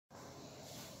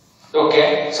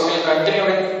Okay, so we'll continue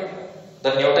with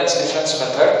the Newton's difference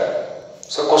method.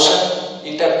 So question ಈ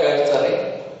type ಕೇಳ್ತಾರೆ.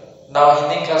 ನಾವು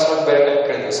ಹಿಂದಿನ ಕ್ಲಾಸ್ ಒಳಗೆ ಬೇರೆ ಟೈಪ್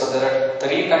ಕೇಳಿದ್ವಿ. So there are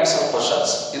 3 types of questions.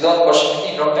 ಇದೊಂದು ಕ್ವಶನ್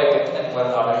ಇನ್ನೊಂದು ಟೈಪ್ ಇತ್ತು,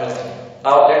 ನಾನು ಆಮೇಲೆ ಹೇಳ್ತೀನಿ.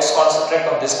 Now let's concentrate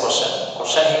on this question.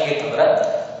 Question ಹಿಂಗಿತ್ತಂದ್ರೆ,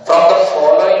 from the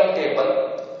following table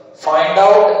find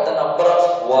out the number of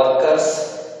workers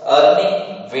earning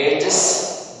wages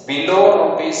below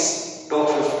rupees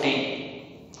 250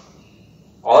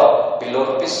 or below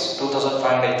rupees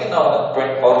 2500 ಐತಿ. ನಾವು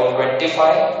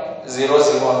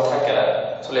 2500 ಅಂತ ಹಾಕಿಲ್ಲ.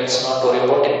 So let's not worry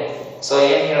about it. So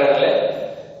ಏನು ಹೇಳಿದ್ರೆ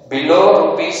below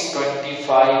rupees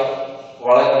 25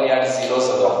 ಒಳಗೆ ಎರಡು zeros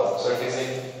ಅದಾವ. So it is in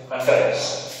hundreds.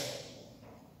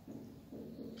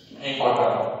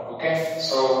 Okay,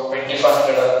 so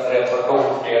 2500 ಅಂದ್ರೆ ಅಥವಾ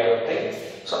 250 ಆಗುತ್ತೆ.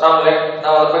 So ನಾವು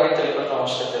ಅದ್ರ ಬಗ್ಗೆ ತಿಳ್ಕೊಳ್ಳೋ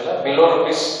ಅವಶ್ಯಕತೆ ಇಲ್ಲ. below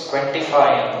rupees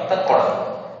 25 ಅಂತ ತಂದ್ಕೊಳ್ಳೋಣ.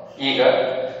 ಈಗ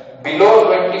below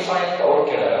 25 ಅಂತ ಅವ್ರು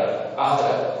ಕೇಳಾರ,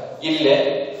 ಆದ್ರೆ ಇಲ್ಲೇ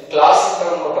ಕ್ಲಾಸ್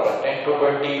ಕೊಟ್ಟಾರ 10 to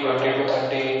 20, 20 to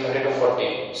 30, 30 to 40.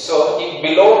 So ಈ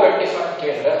below 25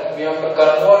 ಕೇಳಿದ್ರೆ we have to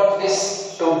convert this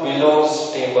to below's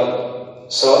table.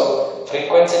 So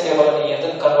frequency table ಅನ್ನು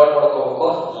ಎದಕ್ಕೆ ಕನ್ವರ್ಟ್ ಮಾಡ್ಕೋಬೇಕು?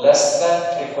 less than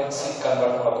frequency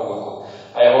ಕನ್ವರ್ಟ್ ಮಾಡ್ಕೋಬೇಕು.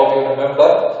 I hope you remember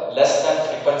less than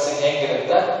frequency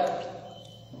ಹೇಗಿರುತ್ತೆ?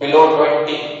 below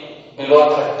 20, below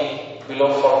 30, below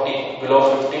 40, below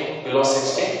 50, below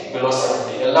 60, below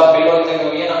 70 ಎಲ್ಲ below ಇದ್ದಾಗ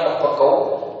ಏನು ಹಾಕಬೇಕು?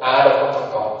 add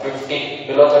ಹಾಕಬೇಕು. 50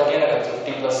 below 30 ಏನಾಗುತ್ತೆ?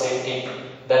 50 plus 80,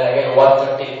 then again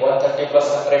 130 plus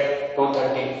 100,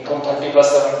 230, 230 plus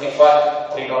 75,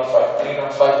 305,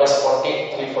 305 plus 40,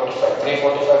 345,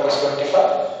 345 plus 25,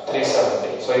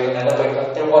 370. So ಇದು ನೆನಪಬೇಕಂತ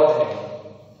ತಿಳ್ಕೊತೀನಿ.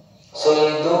 ಸೊ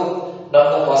ಇದು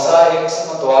ನಮ್ಮ ಹೊಸ x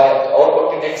ಮತ್ತು y ಅವ್ರು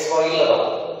ಕೊಟ್ಟಿದ್ದ x y ಇಲ್ಲದ.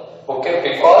 Okay,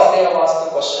 because they have asked the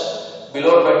question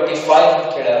below 25 ಅಂತ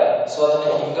ಕೇಳ್ಯಾರ. ಸೊ ಅದನ್ನ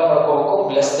ಹಿಂಗ ಮಾಡ್ಕೋಬೇಕು,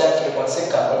 ಲೆಸ್ ದನ್ ಫ್ರೀಕ್ವೆನ್ಸಿ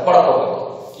ಕನ್ವರ್ಟ್ ಮಾಡ್ಕೋಬೇಕು.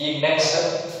 ಈಗ ನೆಕ್ಸ್ಟ್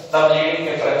ನಮ್ಮ leading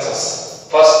differences.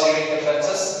 First leading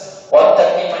differences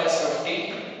 130 minus 50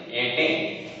 80,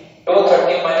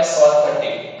 230 minus 130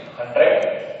 100,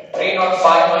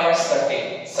 305 minus 30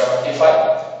 75,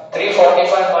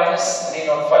 345 minus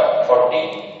 305 40,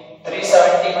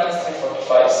 370 minus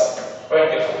 345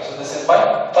 25. So this is my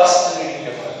first leading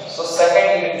difference. So second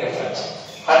leading difference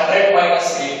 100 minus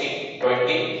 80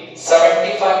 20,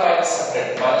 75 minus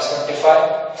 100 minus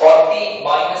 25, 40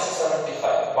 minus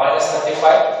 75 minus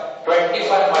 35,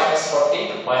 25 minus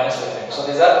 40 minus 15. So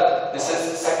this is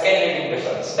second leading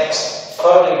difference. Next,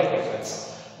 third leading difference.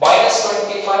 Minus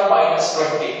 25 minus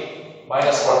 20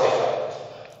 minus 45.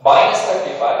 Minus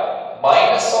 35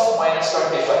 minus of minus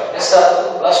 25. This is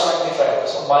plus 25.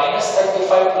 So minus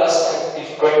 35 plus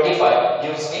 25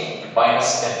 gives me minus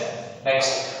 10. Next,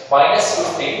 minus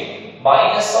 15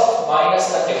 minus of minus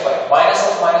 35. Minus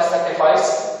of minus 35 is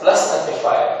plus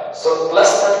 35. So plus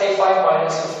 35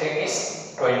 minus 15 is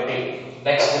 20.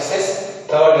 Next, this is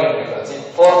third leading difference. In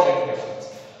fourth leading difference,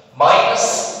 minus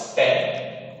 10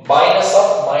 minus of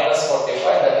minus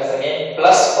 45, that is again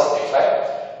plus 45.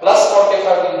 Plus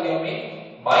 45 will give me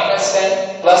minus 10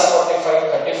 plus 45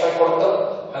 35 ಕೊಡ್ತು.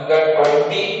 ಹಂಗ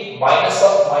 20 minus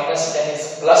of minus 10 is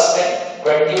plus 10.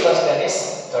 20 plus 10 is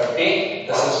 30.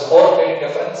 This is fourth leading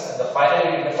difference, and the final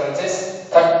leading difference is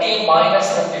 30 minus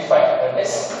 35, that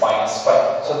is minus 5.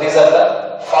 So these are the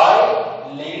 5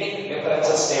 leading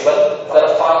differences table. There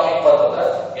are 5 in particular.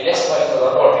 Let's find the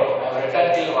order. I have written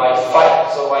till y5.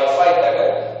 So y5 daga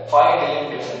 5 leading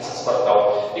differences ಬರ್ತಾವ.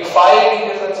 ಈ 5 leading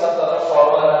difference ಅಂತಂದ್ರೆ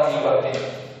formula ನಾನು ಇಲ್ಲಿ ಬರ್ತೀನಿ.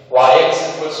 yx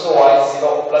equals to y0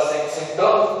 plus x into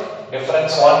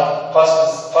difference 1. First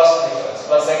difference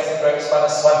plus x into x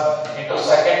minus 1 into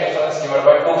second difference divided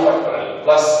by 2 factorial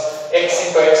plus x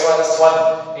into x minus 1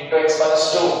 into x minus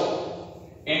 2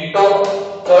 into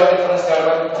third difference divided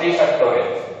by 3 factorial.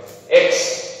 X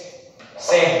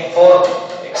same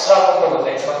 4 extra factorial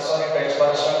x minus 1 into x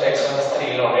minus 2 into x minus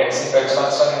 3 alone. X into x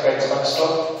minus 1 into x minus 2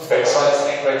 into x minus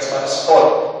 3 into x minus 4.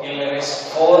 ಇಲ್ಲಿ is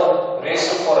 4 raised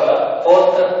to 4 ಅಲ್ಲ,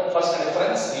 fourth first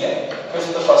difference ಇಲ್ಲಿ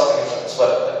fifth first difference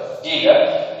ಬರುತ್ತೆ. ಈಗ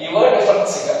ಇವ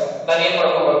difference ಈಗ ನಾನು ಏನು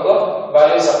ಮಾಡ್ಕೋಬೇಕು?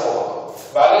 ವ್ಯಾಲ್ಯೂಸ್ ಹಾಕೋಬೇಕು.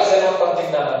 ವ್ಯಾಲ್ಯೂಸ್ ಏನಪ್ಪ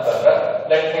ಅಂತೀನಿ ನಾನು ಅಂತಂದ್ರೆ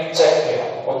let me check here.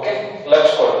 Okay,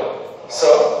 let's go. So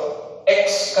x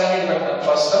ಕಂಡುಹಿಡಿಬೇಕು.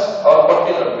 ಫಸ್ಟ್ ಅವ್ರು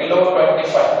ಕೊಟ್ಟಿದ್ರು ಬಿಲೋ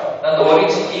 25. ನಂದು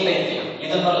ಒರಿಜಿನ್ ಇಲ್ಲ ಐತಿ,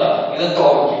 ಇದನ್ನಲ್ಲ ಇದನ್ನ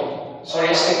ತಗೋಬೇಕು. So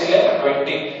ಎಷ್ಟೈತಿಲ್ಲ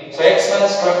 20. So x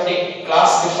minus 20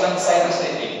 class difference science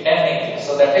ಐತಿ 10 ಐತಿ.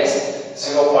 So that is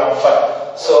 0.5.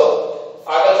 ಸೊ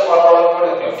ಆಗಲ್ ಫಾರ್ಮುಲಾ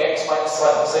ನೋಡಿದ್ವಿ x minus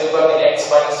 1. So ಇಲ್ಲಿ ಬರ್ತೀನಿ x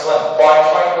minus 1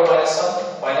 0.5 to minus 1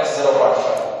 minus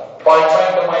 0.5. 0.5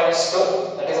 to minus 2,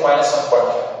 that is minus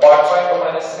 1.5. 0.5 to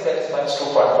minus 3, that is minus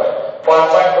 2.5.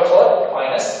 0.5 to 4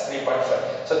 minus 3.5.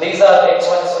 So these are x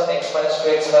minus 1, x minus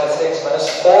 2, x minus 3, x minus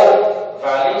 4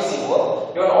 values.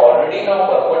 You already now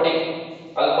ಬರ್ಕೊಟ್ಟಿ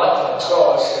ಅಲ್ಲಿ ಮತ್ತೆ ಹಂಚ್ಕೋ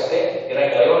ಅವಶ್ಯಕತೆ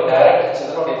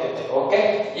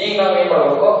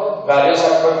values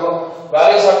ಹಾಕಬೇಕು.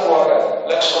 Values ಹಾಕುವಾಗ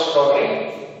ಲಕ್ಷ ಕೊಟ್ಟು ನೋಡ್ರಿ.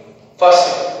 First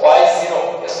y0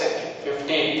 ಎಷ್ಟೈತಿ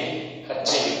 50 ಐತಿ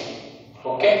ಹಚ್ಚಿವಿ.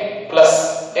 Okay plus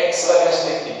x value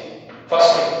ಎಷ್ಟೈತಿ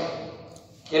ಫಸ್ಟ್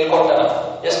ಇಲ್ಲಿ ಕೊಟ್ಟನ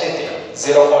ಎಷ್ಟೈತಿ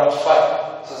 0.5.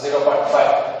 ಸೊ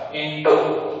 0.5 ಇಂಟು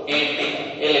 80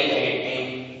 ಇಲ್ಲಿ 80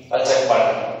 ಅಲ್ಲಿ ಚೆಕ್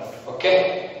ಮಾಡಿ. ಓಕೆ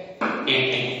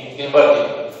 80 ಇಲ್ಲಿ ಬರ್ತೀವಿ.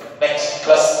 Next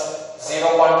plus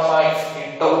 0.5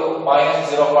 into minus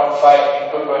 0.5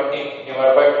 into 20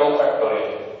 divided by 2 factorial.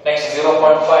 Next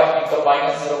 0.5 into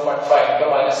minus 0.5 into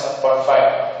minus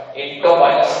 1.5 into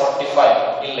minus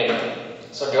 45 ಇಲ್ಲಿ.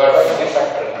 So divided by 3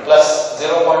 factorial plus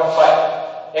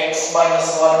 0.5 x minus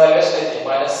 1 value ಎಷ್ಟೈತಿ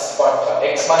minus 0.5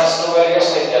 x minus 2 value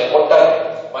ಎಷ್ಟೈತಿ ಅಲ್ಲಿ ಕೊಟ್ಟಾರೆ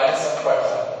minus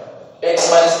 1.5 x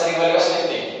minus 3 value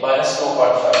ಎಷ್ಟೈತಿ minus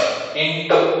 2.5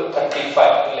 into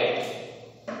 35 ಇಲ್ಲಿ.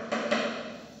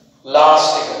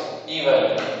 Last ಈ value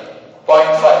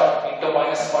 0.5 into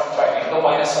minus 0.5 into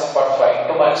minus 1.5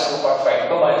 into minus 2.5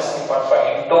 into minus 3.5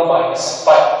 into minus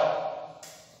 5.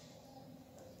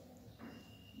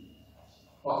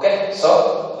 Okay, so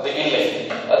the ಇಲ್ಲಿ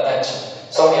ಅದನ್ನ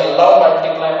so ಎಲ್ಲ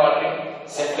multiply ಮಾಡ್ರಿ,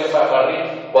 ಸಿಂಪ್ಲಿಫೈ ಮಾಡ್ರಿ,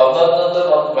 ಒಂದೊಂದು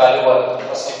ಒಂದು ವ್ಯಾಲ್ಯೂ ಬರುತ್ತೆ.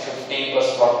 First 50 plus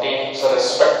 40 so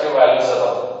respective values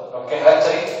ಅದಾವ. ಓಕೆ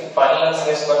ಹಚ್ರಿ ಫೈನಲ್ ಆನ್ಸರ್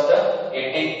ಎಷ್ಟು ಬಂತ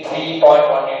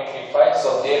 83.1835. So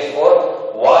therefore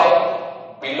y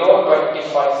below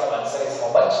 25 the answer is how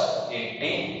much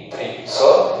 83. so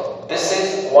this is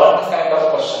one kind of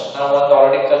question. now one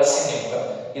already ಕಲ್ಸಿನಿ ನಿಮಗೆ.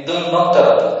 ಇದು ಇನ್ನೊಂದು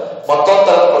ತರದ ಮತ್ತೊಂದು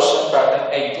ತರದ ಕ್ವಶನ್ ಪ್ಯಾಟರ್ನ್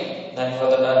ಐತಿ. ನಾನು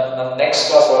ಅದನ್ನ ನನ್ನ ನೆಕ್ಸ್ಟ್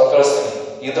ಕ್ಲಾಸ್ ಒಳಗೆ ಕಳಿಸ್ತೀನಿ.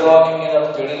 ಇದ್ರೊಳಗೆ ನಿಮ್ಗೆ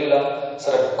ಏನಾದ್ರು ತಿಳಿಲಿಲ್ಲ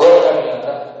ಸರ್ ಗೊತ್ತಾಗಿಲ್ಲ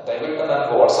ಅಂದ್ರೆ ದಯವಿಟ್ಟು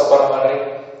ನನಗೆ ವಾಟ್ಸಪ್ ಅಲ್ಲಿ ಮಾಡ್ರಿ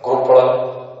ಗ್ರೂಪ್ ಒಳಗೆ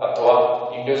ಅಥವಾ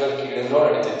ಇಂಡಿವಿಜುವಲ್ ಕೇಳಿದ್ರು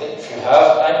ನಡೀತೈತಿ. If you have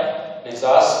time please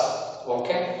ask.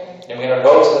 Okay ನಿಮ್ಗೆ ಏನೋ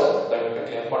ಡೌಟ್ಸ್ ದಯವಿಟ್ಟು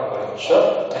ಕ್ಲಿಯರ್ ಮಾಡ್ಕೊಳ್ಳಿ. Sure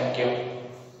thank you.